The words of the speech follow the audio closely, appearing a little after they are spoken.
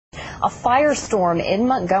A firestorm in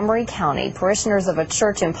Montgomery County. Parishioners of a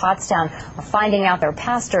church in Pottstown are finding out their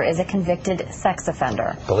pastor is a convicted sex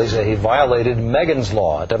offender. Police say he violated Megan's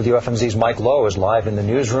Law. WFMZ's Mike Lowe is live in the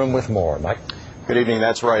newsroom with more. Mike? Good evening,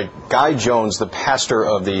 that's right. Guy Jones, the pastor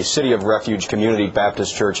of the City of Refuge Community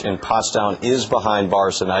Baptist Church in Pottstown, is behind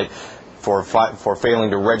bars tonight for failing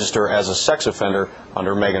to register as a sex offender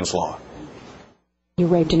under Megan's Law. He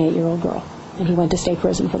raped an 8-year-old girl, and he went to state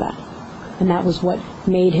prison for that. And that was what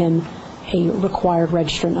made him a required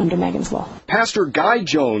registrant under Megan's Law. Pastor Guy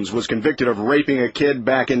Jones was convicted of raping a kid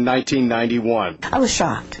back in 1991. I was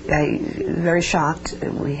shocked, very shocked.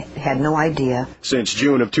 We had no idea. Since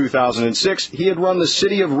June of 2006, he had run the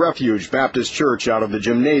City of Refuge Baptist Church out of the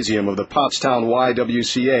gymnasium of the Pottstown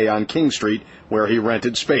YWCA on King Street, where he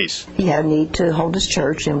rented space. He had a need to hold his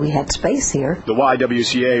church, and we had space here. The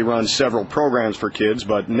YWCA runs several programs for kids,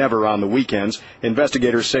 but never on the weekends.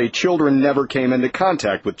 Investigators say children never came into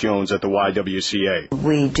contact with Jones at the YWCA.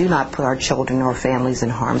 We do not put our children or families in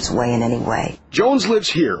harm's way in any way. Jones lives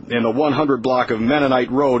here in the 100 block of Mennonite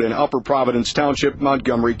Road in Upper Providence Township,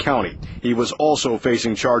 Montgomery County. He was also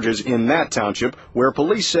facing charges in that township, where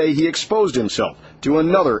police say he exposed himself to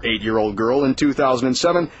another 8-year-old girl in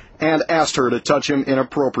 2007 and asked her to touch him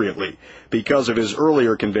inappropriately. Because of his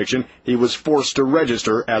earlier conviction, he was forced to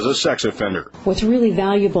register as a sex offender. What's really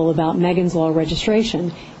valuable about Megan's Law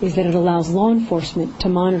registration is that it allows law enforcement to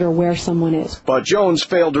monitor where someone is. But Jones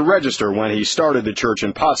failed to register when he started the church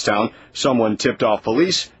in Pottstown. Someone tipped off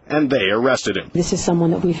police, and they arrested him. This is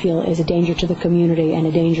someone that we feel is a danger to the community and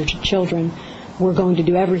a danger to children. We're going to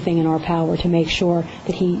do everything in our power to make sure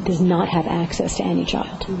that he does not have access to any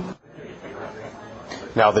child.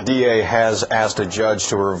 Now, the DA has asked a judge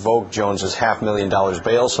to revoke Jones's $500,000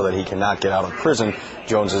 bail so that he cannot get out of prison.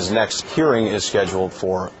 Jones's next hearing is scheduled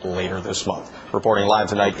for later this month. Reporting live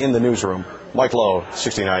tonight in the newsroom, Mike Lowe,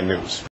 69 News.